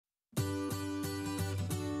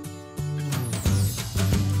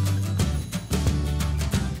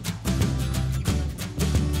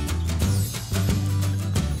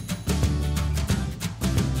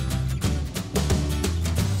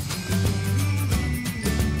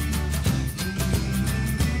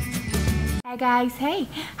Hi guys, hey,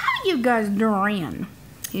 how you guys doing?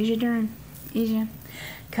 Is you doing? Is you?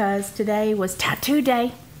 Cause today was tattoo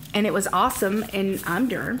day and it was awesome and I'm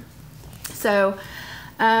doing. So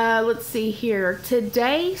let's see here.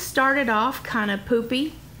 Today started off kind of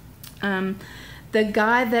poopy. The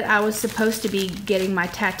guy that I was supposed to be getting my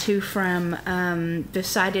tattoo from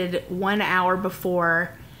decided 1 hour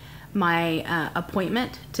before my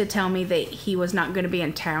appointment to tell me that he was not going to be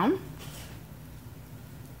in town.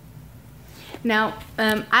 Now,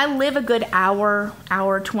 I live a good hour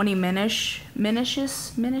 20 minutes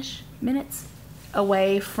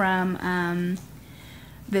away from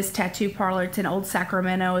this tattoo parlor. It's in Old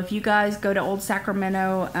Sacramento. If you guys go to Old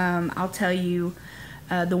Sacramento, I'll tell you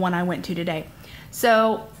the one I went to today.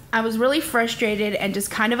 So I was really frustrated and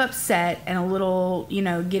just kind of upset and a little,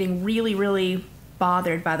 getting really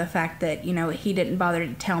bothered by the fact that, he didn't bother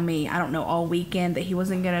to tell me, I don't know, all weekend that he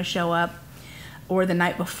wasn't going to show up. Or the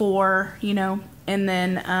night before, and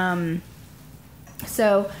then,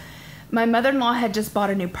 so my mother-in-law had just bought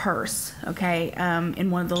a new purse, okay,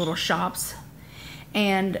 in one of the little shops,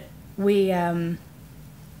 and we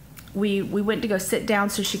went to go sit down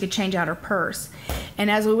so she could change out her purse,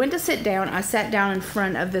 and as we went to sit down, I sat down in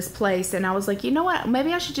front of this place, and I was like, you know what,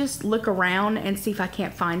 maybe I should just look around and see if I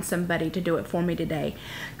can't find somebody to do it for me today,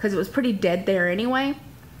 because it was pretty dead there anyway.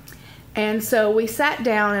 And so we sat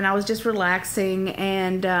down and I was just relaxing,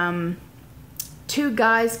 and two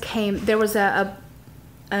guys came. There was a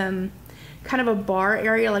kind of a bar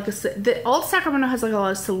area, like the Old Sacramento has like a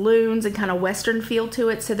lot of saloons and kind of Western feel to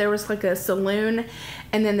it. So there was like a saloon,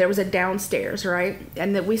 and then there was a downstairs, right?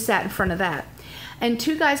 And that we sat in front of that. And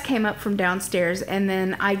two guys came up from downstairs, and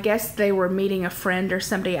then I guess they were meeting a friend or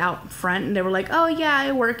somebody out front, and they were like, "Oh yeah,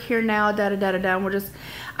 I work here now." Da da da da da. And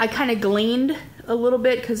I kind of gleaned a little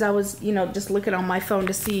bit because I was, just looking on my phone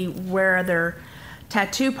to see where other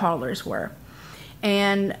tattoo parlors were.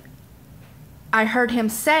 And I heard him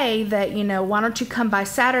say that, why don't you come by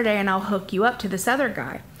Saturday and I'll hook you up to this other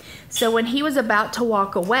guy. So when he was about to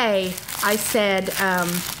walk away, I said,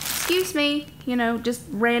 excuse me, just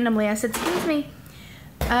randomly, I said, excuse me,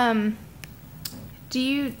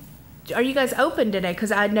 are you guys open today?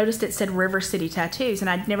 Because I noticed it said River City Tattoos, and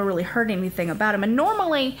I'd never really heard anything about them. And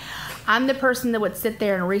normally, I'm the person that would sit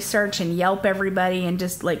there and research and Yelp everybody and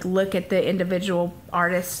just like look at the individual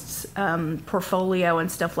artist's portfolio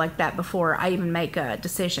and stuff like that before I even make a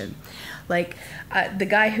decision. Like the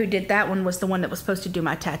guy who did that one was the one that was supposed to do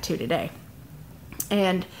my tattoo today,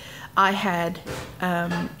 and I had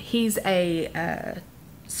he's a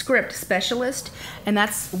script specialist, and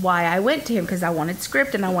that's why I went to him, because I wanted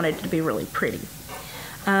script and I wanted it to be really pretty.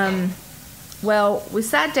 Well, we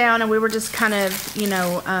sat down and we were just kind of,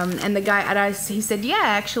 and the guy, he said, yeah,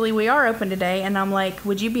 actually we are open today. And I'm like,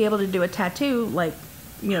 would you be able to do a tattoo like,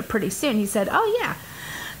 pretty soon? He said, oh yeah.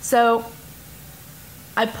 So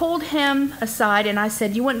I pulled him aside and I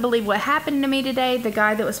said, you wouldn't believe what happened to me today. The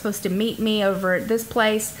guy that was supposed to meet me over at this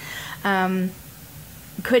place,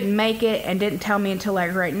 couldn't make it and didn't tell me until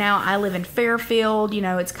like right now. I live in Fairfield,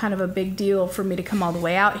 it's kind of a big deal for me to come all the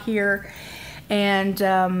way out here. And,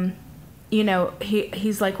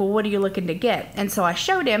 he's like, well, what are you looking to get? And so I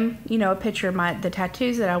showed him, a picture of the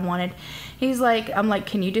tattoos that I wanted. I'm like,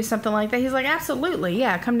 can you do something like that? He's like, absolutely.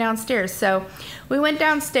 Yeah, come downstairs. So we went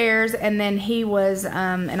downstairs, and then he was,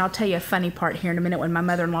 and I'll tell you a funny part here in a minute when my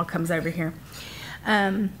mother-in-law comes over here.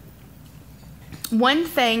 One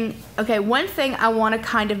thing I want to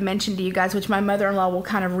kind of mention to you guys, which my mother-in-law will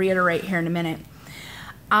kind of reiterate here in a minute.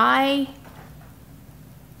 I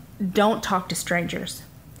don't talk to strangers.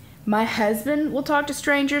 My husband will talk to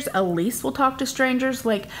strangers. Elise will talk to strangers.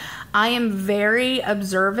 Like, I am very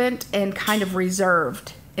observant and kind of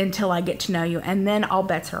reserved until I get to know you, and then all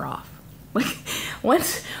bets are off. Like,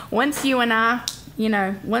 once you and I,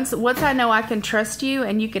 once I know I can trust you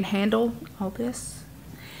and you can handle all this,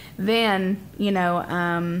 then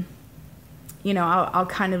I'll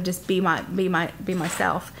kind of just be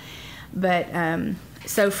myself. But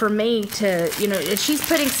so for me to, she's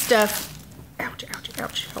putting stuff. Ouch,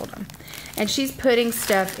 hold on. And she's putting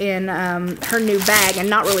stuff in her new bag and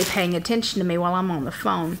not really paying attention to me while I'm on the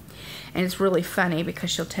phone. And it's really funny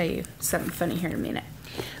because she'll tell you something funny here in a minute.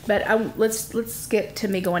 But let's get to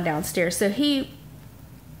me going downstairs. So he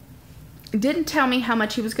didn't tell me how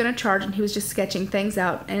much he was going to charge, and he was just sketching things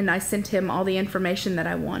out, and I sent him all the information that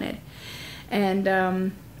I wanted.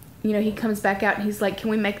 And he comes back out and he's like, can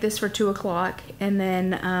we make this for 2 o'clock? And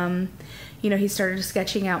then he started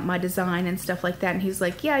sketching out my design and stuff like that. And he's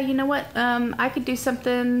like, yeah, you know what? I could do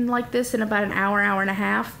something like this in about an hour and a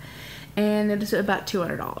half. And it was about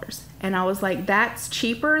 $200. And I was like, that's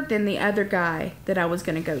cheaper than the other guy that I was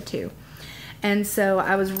going to go to. And so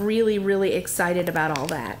I was really, really excited about all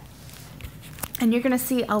that. And you're going to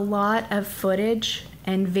see a lot of footage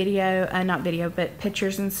and video, not video, but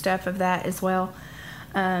pictures and stuff of that as well.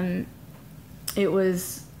 It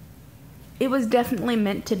was definitely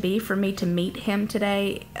meant to be for me to meet him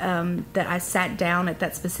today, that I sat down at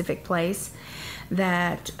that specific place,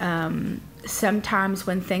 that sometimes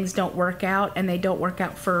when things don't work out, and they don't work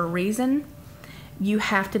out for a reason, you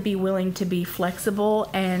have to be willing to be flexible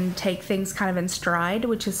and take things kind of in stride,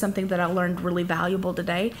 which is something that I learned really valuable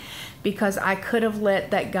today, because I could have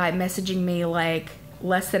let that guy messaging me like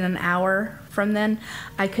less than an hour from then.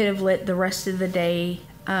 I could have let the rest of the day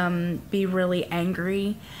be really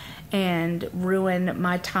angry and ruin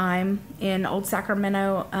my time in Old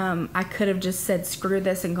Sacramento. I could have just said screw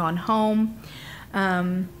this and gone home,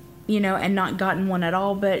 you know, and not gotten one at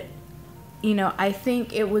all. But, you know, I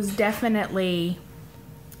think it was definitely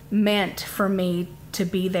meant for me to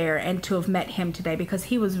be there and to have met him today, because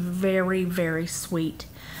he was very, very sweet.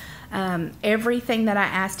 Everything that I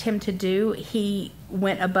asked him to do, he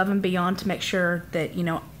went above and beyond to make sure that, you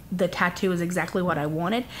know, the tattoo was exactly what I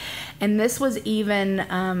wanted. And this was even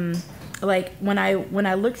like when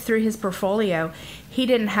I looked through his portfolio, he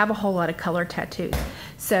didn't have a whole lot of color tattoos.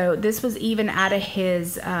 So this was even out of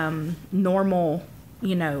his normal,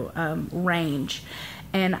 you know, range.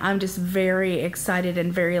 And I'm just very excited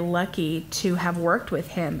and very lucky to have worked with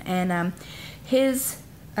him. And his,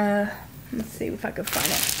 let's see if I can find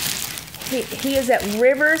it. He is at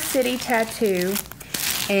River City Tattoo,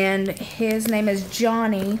 and his name is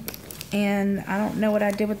Johnny. And I don't know what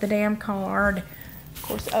I did with the damn card. Of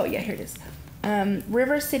course, oh yeah, here it is.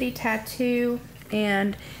 River City Tattoo,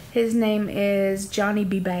 and his name is Johnny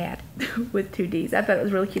BeBadd with 2 D's. I thought it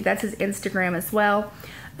was really cute. That's his Instagram as well.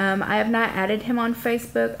 I have not added him on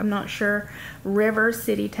Facebook. I'm not sure. River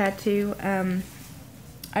City Tattoo.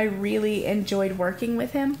 I really enjoyed working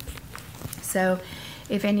with him. So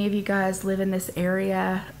if any of you guys live in this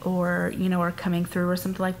area, or, you know, are coming through or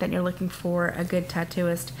something like that, and you're looking for a good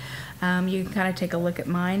tattooist, you can kind of take a look at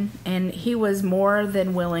mine. And he was more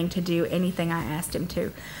than willing to do anything I asked him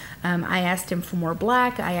to. I asked him for more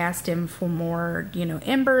black. I asked him for more, you know,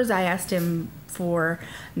 embers. I asked him for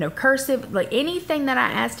no cursive. Like anything that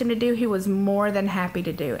I asked him to do, he was more than happy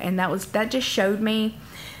to do. And that just showed me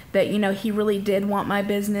that, you know, he really did want my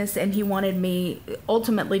business, and he wanted me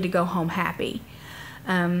ultimately to go home happy.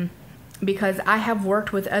 Because I have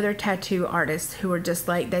worked with other tattoo artists who were just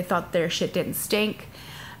like, they thought their shit didn't stink.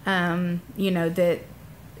 You know, that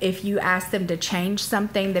if you ask them to change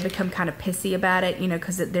something, they become kind of pissy about it, you know,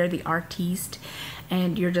 because they're the artiste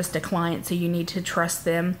and you're just a client, so you need to trust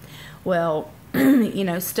them. Well, you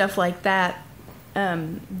know, stuff like that.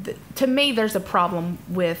 To me, there's a problem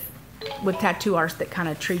with tattoo artists that kind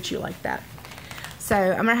of treat you like that. So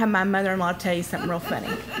I'm going to have my mother-in-law tell you something real funny.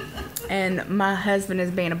 And my husband is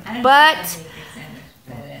being a butt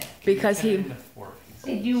because he...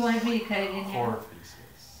 Did you want me to cut it in half? 4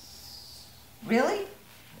 pieces. Really?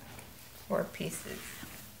 4 pieces.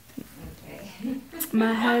 Okay.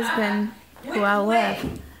 My husband, who I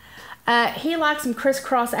love, he likes some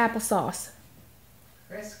crisscross applesauce.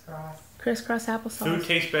 Crisscross applesauce. Food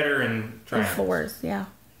tastes better in triangles. In 4s,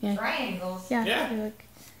 yeah. Triangles? Yeah. Yeah.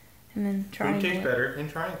 And then triangles. Food tastes better in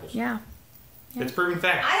triangles. Yeah. It's proven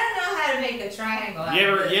fact. I don't know how to make a triangle.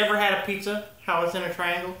 You ever had a pizza? How it's in a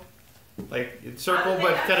triangle? Like it's circle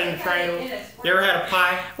but cut in a triangle. You ever had a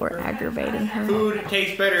pie? We're aggravating her. Food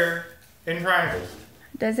tastes better in triangles.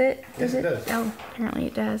 Does it? Yes, it does. Oh, apparently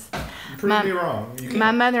it does. Prove me wrong.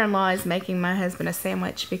 My mother-in-law is making my husband a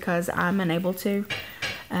sandwich because I'm unable to.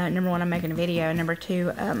 Number 1, I'm making a video. Number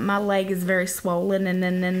 2, my leg is very swollen,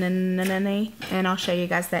 and I'll show you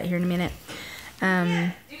guys that here in a minute. Do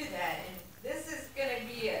that. This is gonna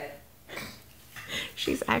be a...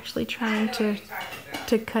 She's actually trying to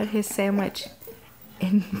cut his sandwich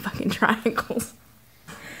in fucking triangles.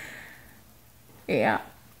 Yeah.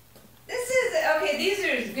 This is, okay, these are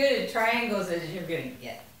as good at triangles as you're gonna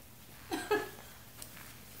get.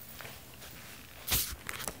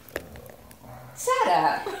 Shut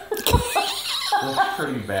up. That's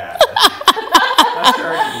pretty bad.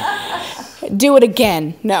 Do it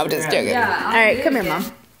again. No, just do it. Yeah, all right, come here, Mom.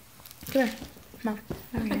 Come here. Mom,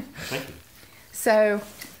 over here. Thank you. So,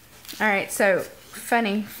 all right, so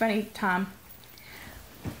funny time.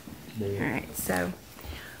 All right, so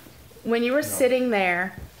when you were sitting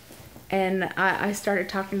there and I started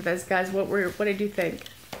talking to those guys, what did you think?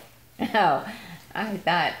 Oh, I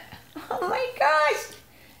thought, oh my gosh,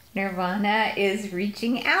 Nirvana is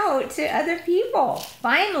reaching out to other people.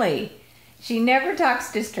 Finally. She never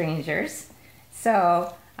talks to strangers.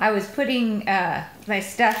 So I was putting my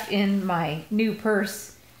stuff in my new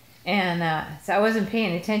purse, and so I wasn't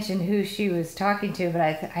paying attention to who she was talking to, but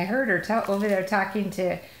I heard her over there talking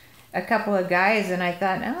to a couple of guys, and I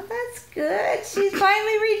thought, oh, that's good. She's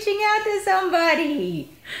finally reaching out to somebody.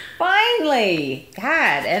 Finally.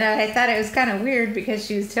 God. And I thought it was kind of weird because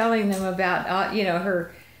she was telling them about, you know,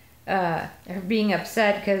 her being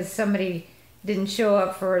upset because somebody didn't show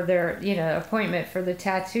up for their, you know, appointment for the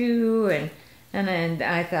tattoo. And then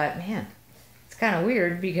I thought, man, it's kind of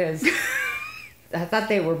weird because I thought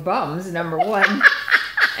they were bums, number one.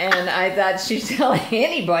 And I thought she's telling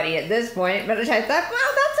anybody at this point. But I thought, well,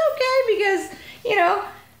 that's okay because, you know,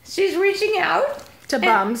 she's reaching out to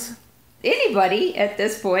bums. Anybody at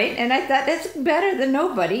this point. And I thought that's better than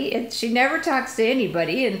nobody. And she never talks to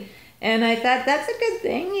anybody. And I thought that's a good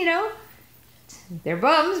thing, you know. They're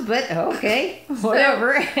bums, but okay,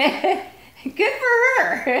 whatever. Good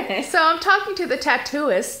for her. So I'm talking to the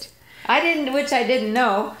tattooist. Which I didn't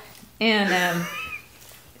know. And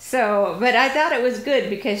so, but I thought it was good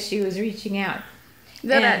because she was reaching out.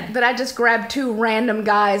 That I just grabbed two random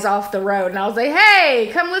guys off the road and I was like, hey,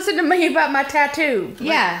 come listen to me about my tattoo.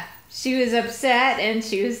 Yeah. She was upset and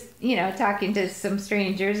she was, you know, talking to some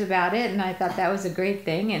strangers about it, and I thought that was a great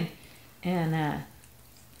thing.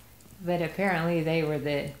 But apparently they were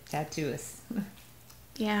the tattooists.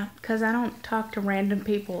 Yeah, because I don't talk to random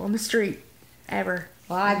people on the street ever.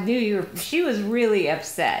 Well, I knew she was really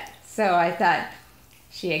upset. So I thought,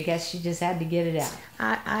 I guess she just had to get it out.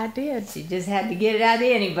 I did. She just had to get it out to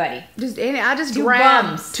anybody. I just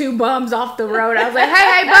grabbed two bums off the road. I was like,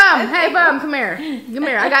 hey bum, come here.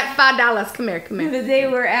 I got $5. Come here. But they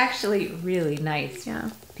were actually really nice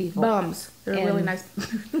people. Bums. They're really nice.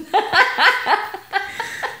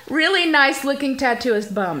 Really nice looking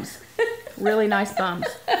tattooist bums. Really nice bums.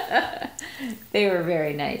 They were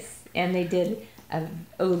very nice. And they did,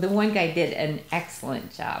 the one guy did an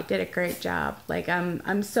excellent job. He did a great job. Like,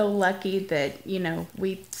 I'm so lucky that, you know,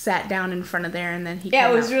 we sat down in front of there and then he came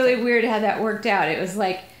it was out. really weird how that worked out. It was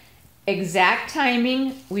like exact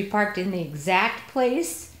timing. We parked in the exact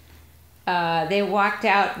place. They walked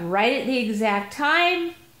out right at the exact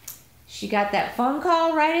time. She got that phone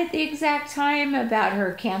call right at the exact time about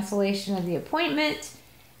her cancellation of the appointment.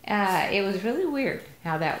 It was really weird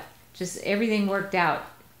how that everything worked out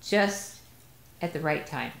just at the right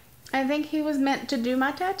time. I think he was meant to do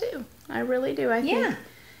my tattoo. I really do. I think, yeah.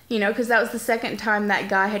 You know, because that was the second time that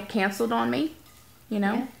guy had canceled on me. You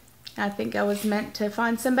know, yeah. I think I was meant to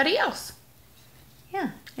find somebody else. Yeah.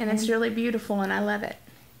 And it's really beautiful and I love it.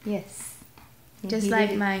 Yes. Just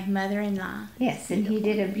like my mother-in-law. Yes, and he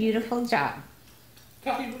did a beautiful job.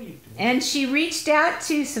 Copy, what are you doing? And she reached out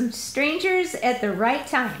to some strangers at the right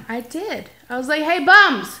time. I did. I was like, hey,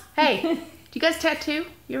 bums. Hey, do you guys tattoo?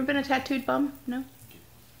 You ever been a tattooed bum? No?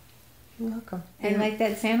 You're welcome. And like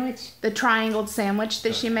that sandwich? The triangled sandwich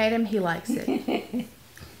that she made him, he likes it.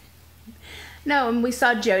 No, and we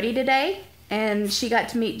saw Jody today, and she got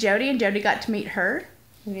to meet Jody, and Jody got to meet her.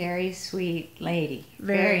 Very sweet lady.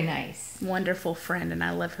 Very nice. Wonderful friend, and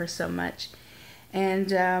I love her so much.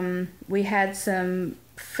 And we had some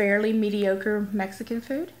fairly mediocre Mexican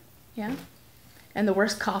food. Yeah. And the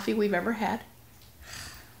worst coffee we've ever had.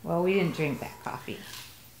 Well, we didn't drink that coffee.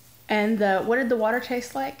 And what did the water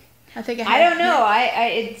taste like? I think I don't know.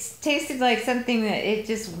 It tasted like something that it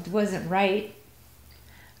just wasn't right.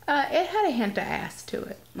 It had a hint of ass to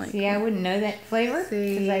it. Like, see, I wouldn't know that flavor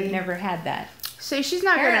because I've never had that. See, she's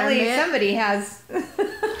not going to admit. Apparently, somebody has.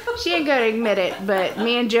 She ain't going to admit it, but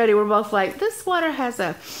me and Jody were both like, this water has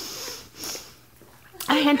a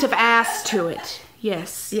hint of ass to it.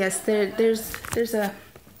 Yes, there's a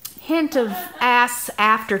hint of ass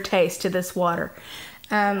aftertaste to this water.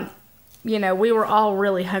 You know, we were all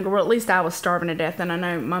really hungry. Well, at least I was starving to death, and I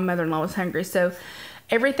know my mother-in-law was hungry. So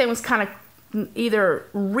everything was kind of either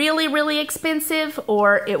really, really expensive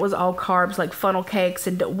or it was all carbs, like funnel cakes.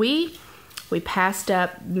 And we passed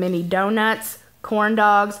up mini donuts, corn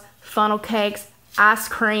dogs, funnel cakes, ice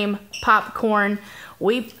cream, popcorn.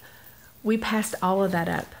 We passed all of that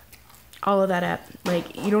up. All of that up.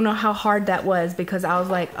 Like, you don't know how hard that was because I was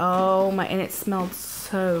like, oh my, and it smelled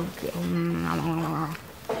so good.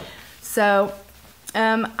 So,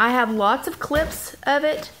 I have lots of clips of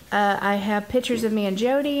it. I have pictures of me and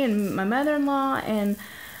Jody and my mother-in-law, and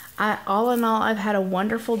all in all, I've had a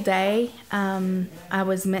wonderful day. I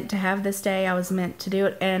was meant to have this day. I was meant to do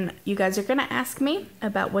it. And you guys are going to ask me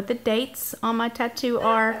about what the dates on my tattoo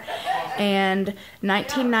are. And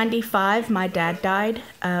 1995, my dad died.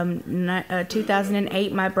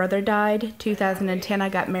 2008, my brother died. 2010, I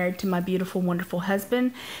got married to my beautiful, wonderful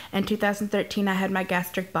husband. And 2013, I had my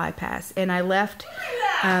gastric bypass. And I left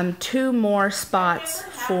 2 more spots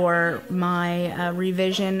for my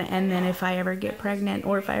revision, and then if I ever get pregnant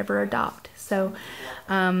or if I ever adopt. So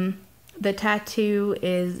the tattoo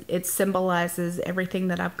it symbolizes everything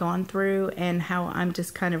that I've gone through and how I'm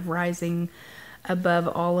just kind of rising above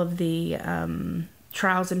all of the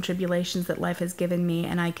trials and tribulations that life has given me,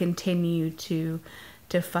 and I continue to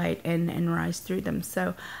fight and rise through them.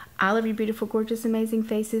 So I love you, beautiful, gorgeous, amazing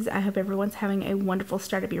faces. I hope everyone's having a wonderful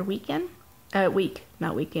start of your weekend. Week,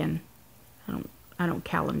 not weekend. I don't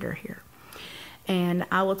calendar here. And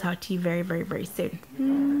I will talk to you very, very, very soon.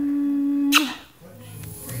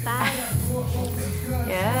 Bye.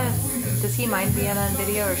 Yes. Does he mind being on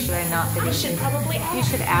video, or should I not video? I should probably ask. You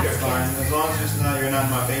should ask him. As long as it's not, you're not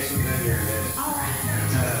in my face with it, you're good. Alright.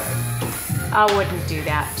 I wouldn't do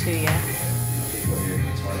that to you.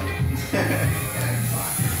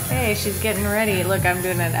 Hey, she's getting ready. Look, I'm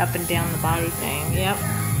doing an up and down the body thing. Yep.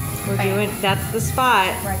 We're doing, that's the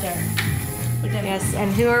spot. Right there. Yes,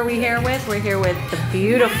 and who are we here with? We're here with the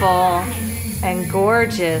beautiful and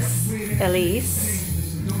gorgeous Elise.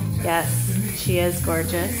 Yes, she is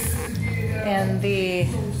gorgeous. And the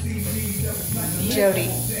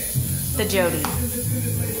Jody. The Jody.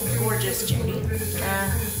 Gorgeous Jody.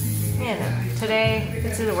 You know, today,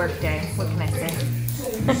 it's a work day. What can I say?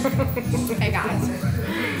 Hey guys.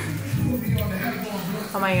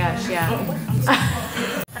 Oh my gosh, yeah.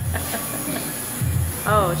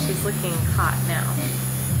 Oh, she's looking hot now.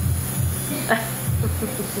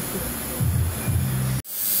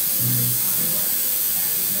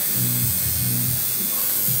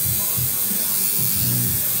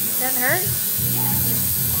 That hurt?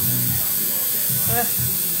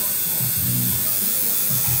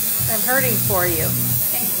 I'm hurting for you.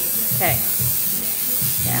 Thank you. Okay.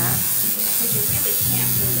 Yeah. Because you really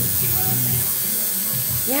can't do it, you know what I'm saying?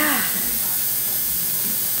 Yeah.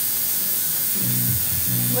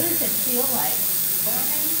 What does it feel like?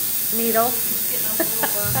 Burning? Needle. Getting a little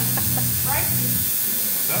burning. Right?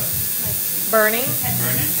 What's up? Burning.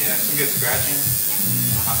 Burning? Yeah, some good scratching.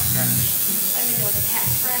 A hot scratch. Let me do like a cat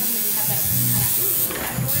scratch, and then you have that kind of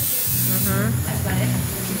afterwards. Mm-hmm. That's about it.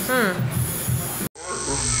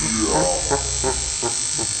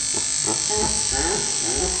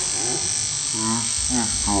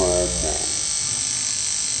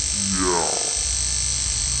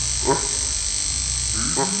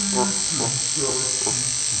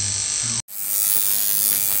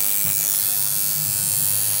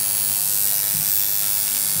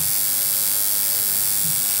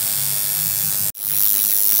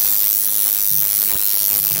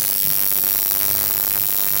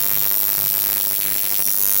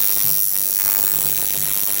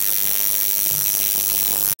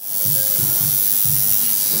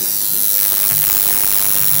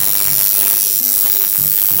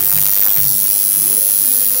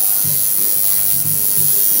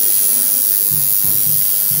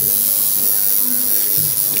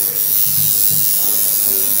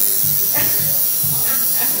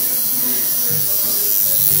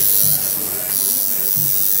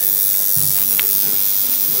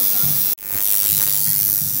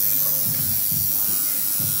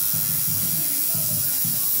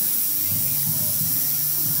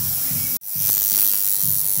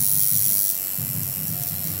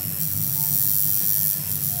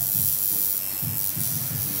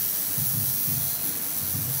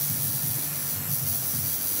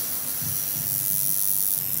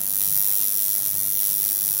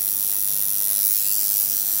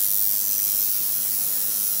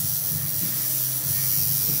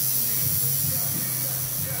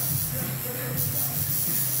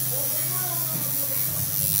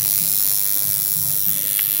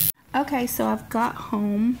 Okay, so I've got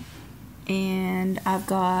home and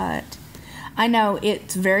I know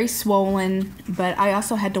it's very swollen, but I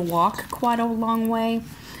also had to walk quite a long way.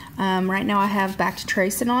 Right now I have back to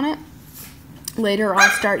tracing on it. Later I'll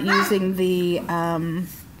start using the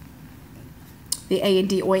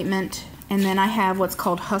A&D ointment, and then I have what's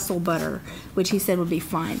called hustle butter, which he said would be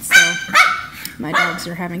fine. So my dogs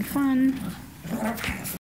are having fun.